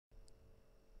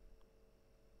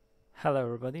Hello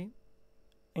everybody.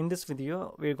 In this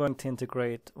video we're going to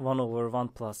integrate 1 over 1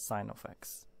 plus sine of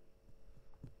x.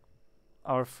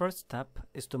 Our first step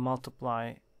is to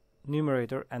multiply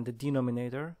numerator and the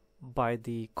denominator by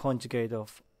the conjugate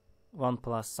of 1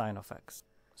 plus sine of x.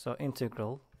 So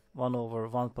integral 1 over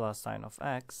 1 plus sine of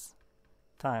x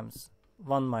times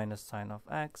 1 minus sine of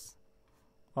x,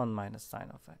 1 minus sine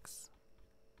of x.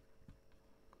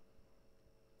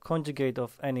 Conjugate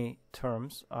of any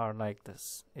terms are like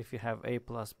this. If you have a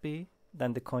plus b,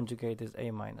 then the conjugate is a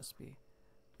minus b.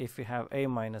 If you have a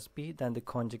minus b, then the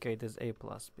conjugate is a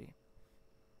plus b.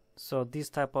 So these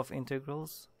type of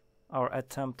integrals, our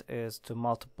attempt is to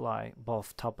multiply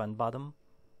both top and bottom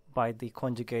by the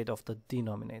conjugate of the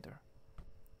denominator.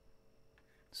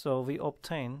 So we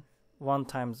obtain 1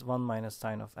 times 1 minus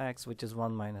sine of x, which is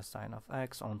 1 minus sine of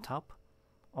x on top.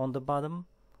 On the bottom,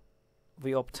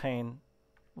 we obtain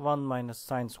 1 minus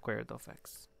sine squared of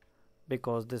x,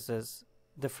 because this is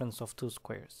difference of two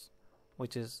squares,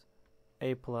 which is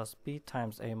a plus b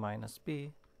times a minus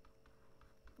b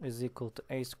is equal to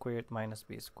a squared minus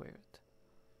b squared.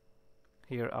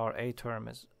 Here our a term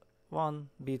is 1,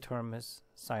 b term is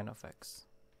sine of x.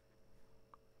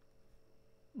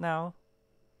 Now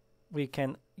we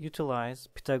can utilize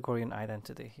Pythagorean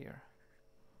identity here.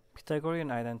 Pythagorean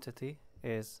identity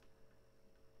is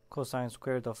cosine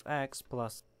squared of x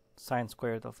plus sine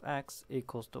squared of x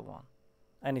equals to 1.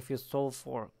 And if you solve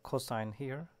for cosine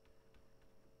here,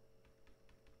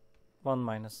 1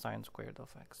 minus sine squared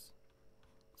of x.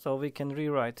 So we can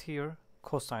rewrite here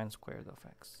cosine squared of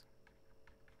x.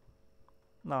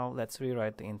 Now let's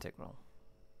rewrite the integral.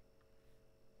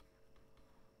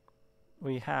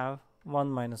 We have 1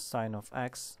 minus sine of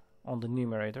x on the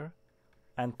numerator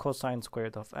and cosine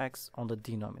squared of x on the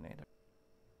denominator.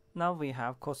 Now we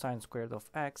have cosine squared of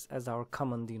x as our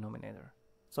common denominator,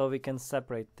 so we can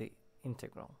separate the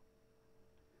integral.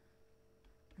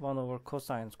 1 over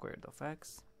cosine squared of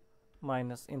x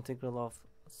minus integral of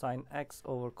sine x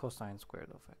over cosine squared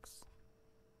of x.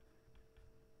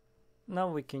 Now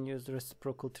we can use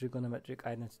reciprocal trigonometric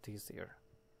identities here.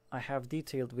 I have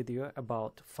detailed video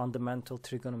about fundamental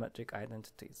trigonometric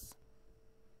identities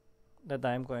that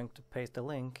I am going to paste the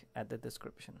link at the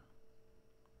description.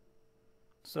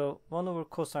 So 1 over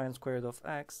cosine squared of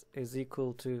x is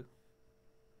equal to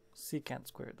secant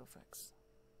squared of x.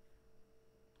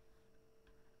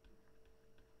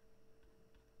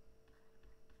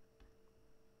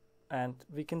 And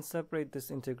we can separate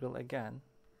this integral again.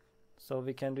 So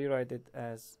we can rewrite it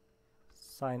as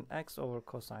sine x over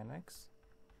cosine x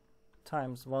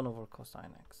times 1 over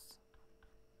cosine x.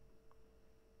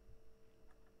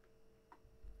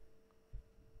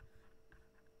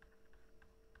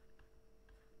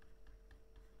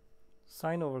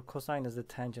 Sine over cosine is the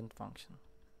tangent function,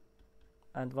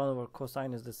 and 1 over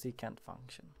cosine is the secant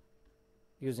function,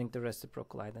 using the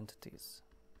reciprocal identities.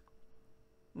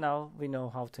 Now we know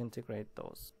how to integrate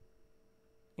those.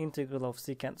 Integral of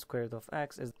secant squared of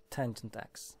x is tangent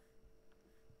x,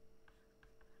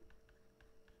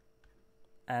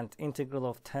 and integral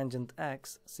of tangent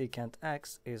x secant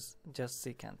x is just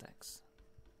secant x.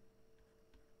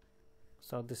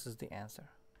 So this is the answer.